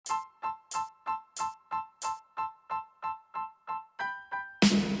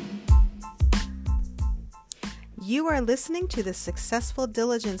You are listening to the Successful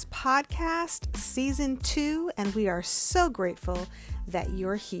Diligence Podcast, Season 2, and we are so grateful that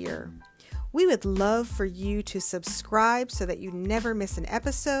you're here. We would love for you to subscribe so that you never miss an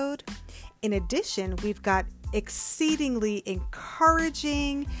episode. In addition, we've got exceedingly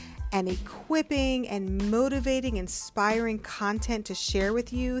encouraging and equipping and motivating, inspiring content to share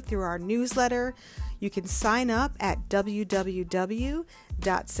with you through our newsletter. You can sign up at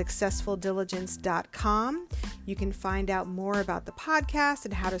www.successfuldiligence.com. You can find out more about the podcast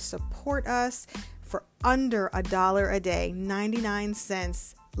and how to support us for under $1 a day, 99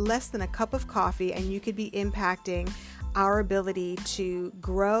 cents, less than a cup of coffee, and you could be impacting our ability to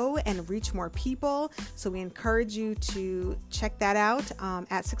grow and reach more people. So we encourage you to check that out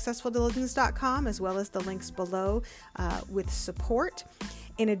at successfuldiligence.com, as well as the links below with support.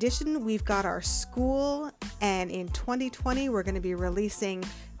 In addition, we've got our school, and in 2020, we're going to be releasing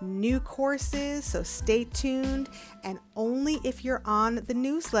new courses, so stay tuned. And only if you're on the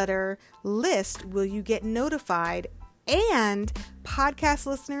newsletter list will you get notified, and podcast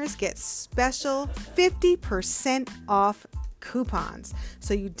listeners get special 50% off coupons.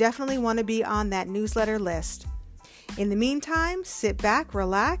 So you definitely want to be on that newsletter list. In the meantime, sit back,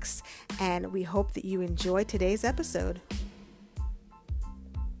 relax, and we hope that you enjoy today's episode.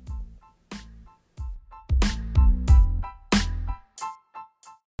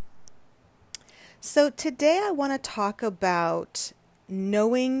 So today I want to talk about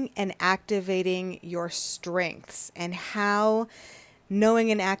knowing and activating your strengths, and how knowing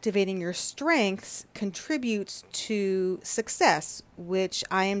and activating your strengths contributes to success, which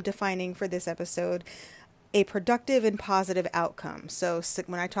I am defining for this episode, a productive and positive outcome. So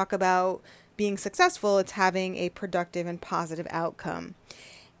when I talk about being successful, it's having a productive and positive outcome.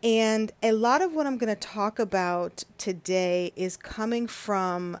 And a lot of what I'm going to talk about today is coming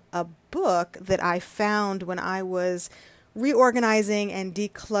from a book that I found when I was reorganizing and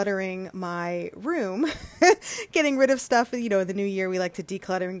decluttering my room, getting rid of stuff. You know, the new year, we like to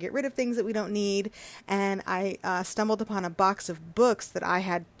declutter and get rid of things that we don't need. And I stumbled upon a box of books that I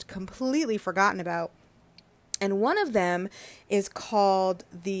had completely forgotten about. And one of them is called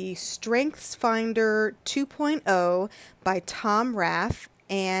The Strengths Finder 2.0 by Tom Rath.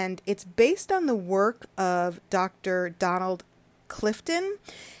 And it's based on the work of Dr. Donald Clifton.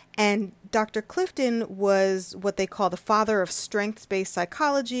 And Dr. Clifton was what they call the father of strengths-based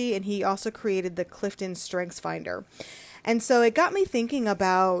psychology, and he also created the Clifton Strengths Finder. And so it got me thinking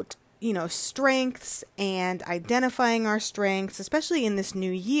about, strengths and identifying our strengths, especially in this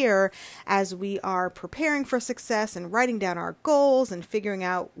new year as we are preparing for success and writing down our goals and figuring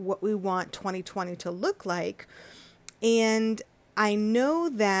out what we want 2020 to look like. And I know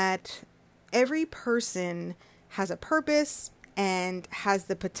that every person has a purpose and has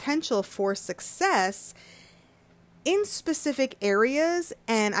the potential for success in specific areas.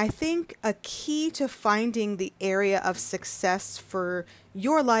 And I think a key to finding the area of success for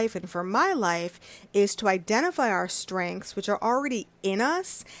your life and for my life is to identify our strengths, which are already in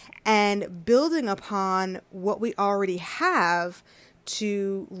us, and building upon what we already have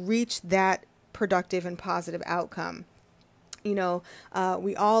to reach that productive and positive outcome. We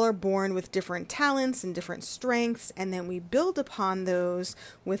all are born with different talents and different strengths, and then we build upon those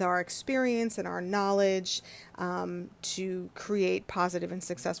with our experience and our knowledge to create positive and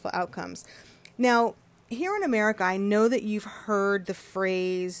successful outcomes. Now, here in America, I know that you've heard the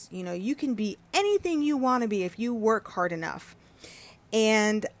phrase, you can be anything you want to be if you work hard enough.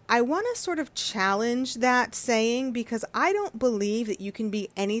 And I want to sort of challenge that saying, because I don't believe that you can be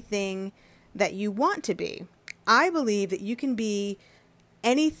anything that you want to be. I believe that you can be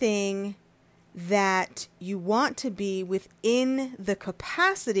anything that you want to be within the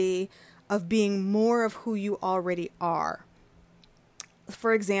capacity of being more of who you already are.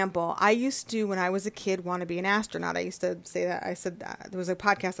 For example, I used to, when I was a kid, want to be an astronaut. I used to say that. I said that. There was a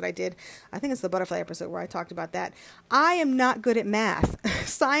podcast that I did. I think it's the butterfly episode where I talked about that. I am not good at math.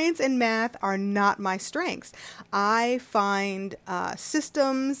 Science and math are not my strengths. I find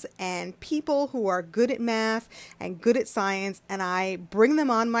systems and people who are good at math and good at science, and I bring them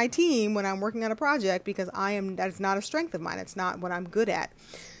on my team when I'm working on a project, because that is not a strength of mine. It's not what I'm good at.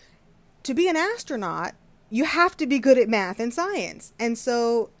 To be an astronaut, you have to be good at math and science. And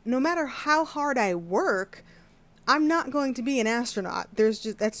so no matter how hard I work, I'm not going to be an astronaut.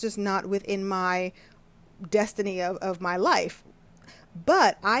 That's just not within my destiny of my life.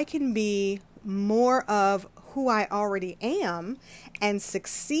 But I can be more of who I already am and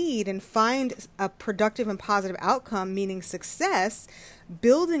succeed and find a productive and positive outcome, meaning success,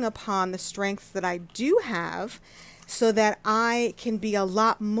 building upon the strengths that I do have, so that I can be a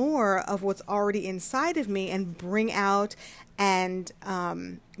lot more of what's already inside of me and bring out and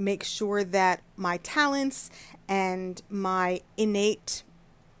make sure that my talents and my innate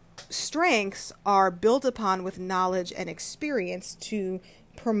strengths are built upon with knowledge and experience to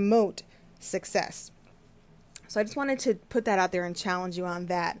promote success. So I just wanted to put that out there and challenge you on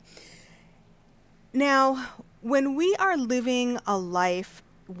that. Now, when we are living a life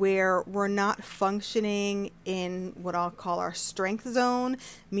where we're not functioning in what I'll call our strength zone,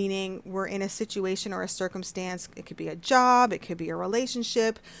 meaning we're in a situation or a circumstance, it could be a job, it could be a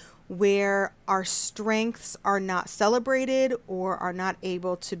relationship, where our strengths are not celebrated or are not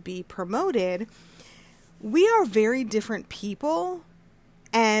able to be promoted, we are very different people,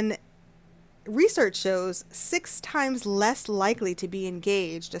 and research shows 6 times less likely to be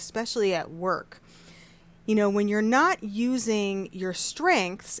engaged, especially at work. You know, when you're not using your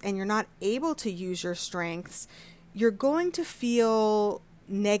strengths and you're not able to use your strengths, you're going to feel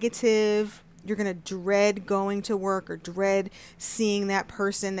negative. You're going to dread going to work or dread seeing that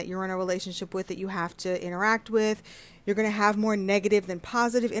person that you're in a relationship with that you have to interact with. You're going to have more negative than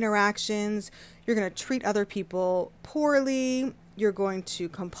positive interactions. You're going to treat other people poorly. You're going to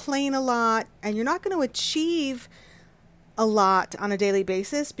complain a lot, and you're not going to achieve a lot on a daily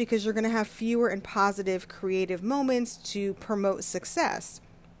basis because you're going to have fewer and positive creative moments to promote success.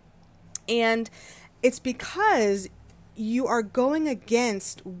 And it's because you are going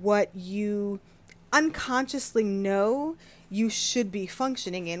against what you unconsciously know you should be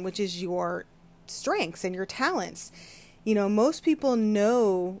functioning in, which is your strengths and your talents. You know, most people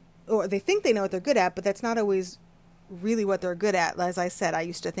know, or they think they know what they're good at, but that's not always really what they're good at. As I said, I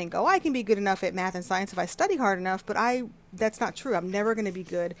used to think, I can be good enough at math and science if I study hard enough, but that's not true. I'm never going to be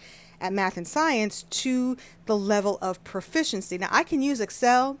good at math and science to the level of proficiency. Now, I can use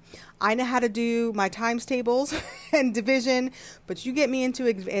Excel. I know how to do my times tables and division, but you get me into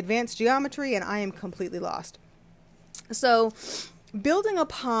advanced geometry and I am completely lost. So, building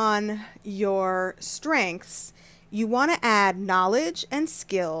upon your strengths, you want to add knowledge and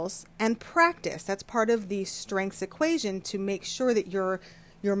skills and practice. That's part of the strengths equation to make sure that your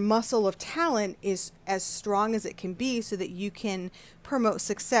muscle of talent is as strong as it can be so that you can promote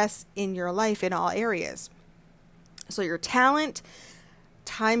success in your life in all areas. So your talent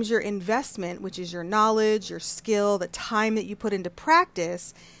times your investment, which is your knowledge, your skill, the time that you put into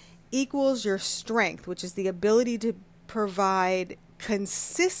practice, equals your strength, which is the ability to provide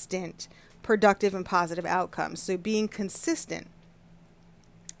consistent productive and positive outcomes. So being consistent.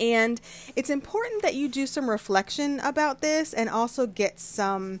 And it's important that you do some reflection about this and also get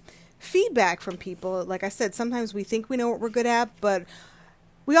some feedback from people. Like I said, sometimes we think we know what we're good at, but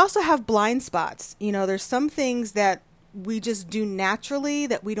we also have blind spots. You know, there's some things that we just do naturally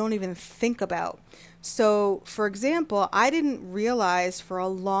that we don't even think about. So, for example, I didn't realize for a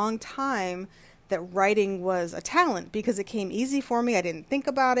long time that writing was a talent because it came easy for me. I didn't think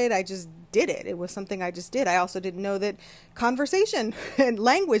about it. I just did it. It was something I just did. I also didn't know that conversation and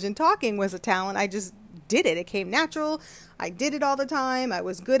language and talking was a talent. I just did it. It came natural. I did it all the time. I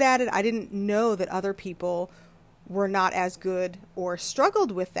was good at it. I didn't know that other people were not as good or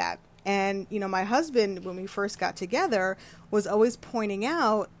struggled with that. And, you know, my husband, when we first got together, was always pointing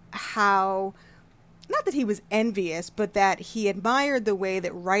out how, not that he was envious, but that he admired the way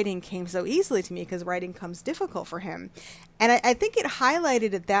that writing came so easily to me because writing comes difficult for him. And I think it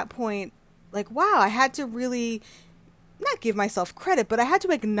highlighted at that point, like, wow, I had to really not give myself credit, but I had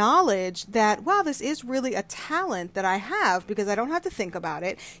to acknowledge that, wow, this is really a talent that I have because I don't have to think about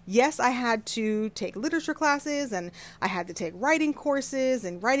it. Yes, I had to take literature classes and I had to take writing courses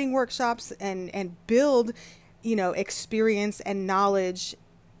and writing workshops and build, you know, experience and knowledge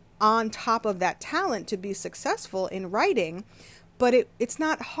on top of that talent to be successful in writing. But it's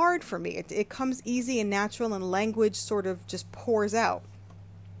not hard for me. It comes easy and natural, and language sort of just pours out.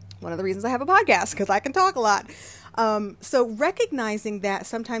 One of the reasons I have a podcast, because I can talk a lot. So recognizing that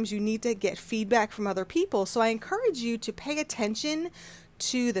sometimes you need to get feedback from other people. So I encourage you to pay attention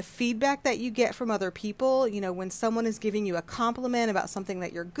to the feedback that you get from other people. You know, when someone is giving you a compliment about something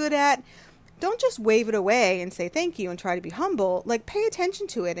that you're good at, don't just wave it away and say thank you and try to be humble. Like, pay attention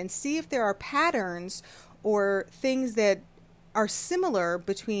to it and see if there are patterns or things that are similar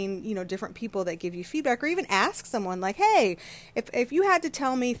between, you know, different people that give you feedback, or even ask someone like, hey, if you had to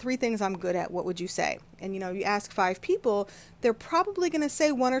tell me 3 things I'm good at, what would you say? And, you know, you ask 5 people, they're probably going to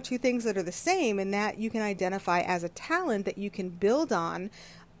say 1 or 2 things that are the same, and that you can identify as a talent that you can build on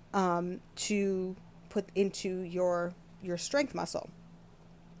to put into your strength muscle.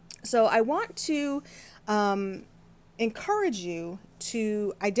 So I want to encourage you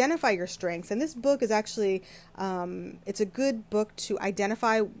to identify your strengths. And this book is actually, it's a good book to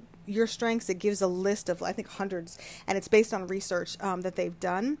identify your strengths. It gives a list of, I think, hundreds, and it's based on research that they've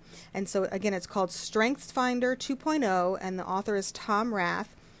done. And so again, it's called Strengths Finder 2.0, and the author is Tom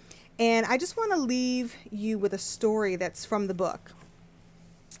Rath. And I just want to leave you with a story that's from the book.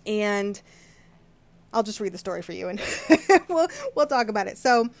 And I'll just read the story for you, and we'll talk about it.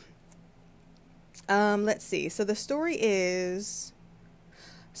 So let's see. So the story is,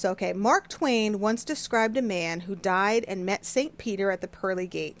 okay, Mark Twain once described a man who died and met St. Peter at the pearly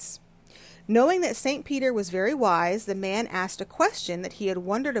gates. Knowing that St. Peter was very wise, the man asked a question that he had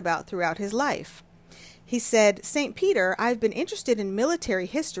wondered about throughout his life. He said, "St. Peter, I've been interested in military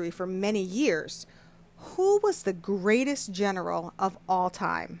history for many years. Who was the greatest general of all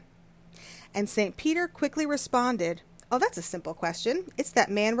time?" And St. Peter quickly responded, "Oh, that's a simple question. It's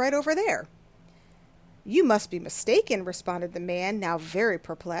that man right over there." "You must be mistaken," responded the man, now very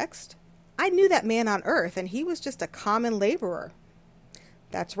perplexed. "I knew that man on earth, and he was just a common laborer."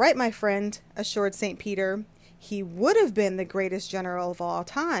 "That's right, my friend," assured St. Peter. "He would have been the greatest general of all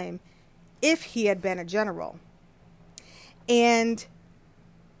time if he had been a general." And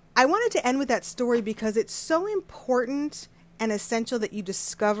I wanted to end with that story because it's so important and essential that you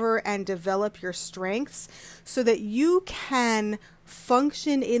discover and develop your strengths so that you can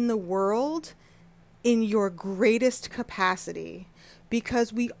function in the world in your greatest capacity,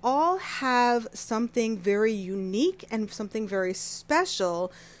 because we all have something very unique and something very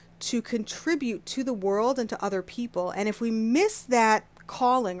special to contribute to the world and to other people. And if we miss that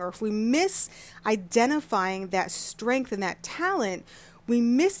calling, or if we miss identifying that strength and that talent, we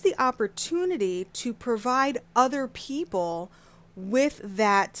miss the opportunity to provide other people with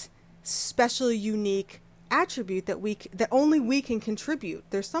that special, unique attribute that only we can contribute.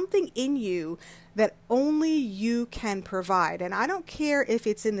 There's something in you that only you can provide. And I don't care if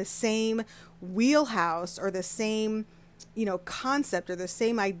it's in the same wheelhouse or the same, concept or the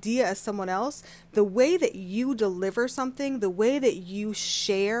same idea as someone else. The way that you deliver something, the way that you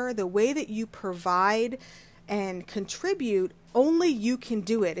share, the way that you provide and contribute, only you can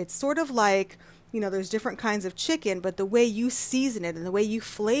do it. It's sort of like, there's different kinds of chicken, but the way you season it and the way you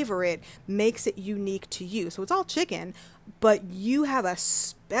flavor it makes it unique to you. So it's all chicken, but you have a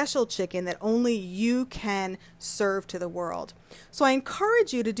special chicken that only you can serve to the world. So I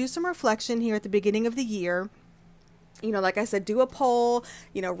encourage you to do some reflection here at the beginning of the year. Like I said, do a poll,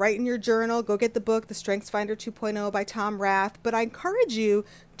 write in your journal, go get the book, The Strengths Finder 2.0 by Tom Rath. But I encourage you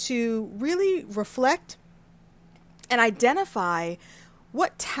to really reflect and identify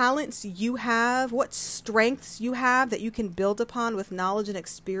what talents you have, what strengths you have that you can build upon with knowledge and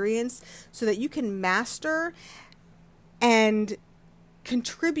experience so that you can master and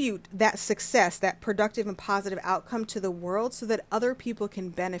contribute that success, that productive and positive outcome to the world so that other people can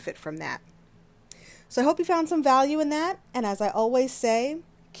benefit from that. So I hope you found some value in that. And as I always say,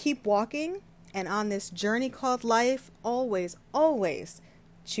 keep walking. And on this journey called life, always, always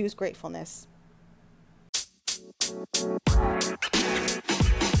choose gratefulness.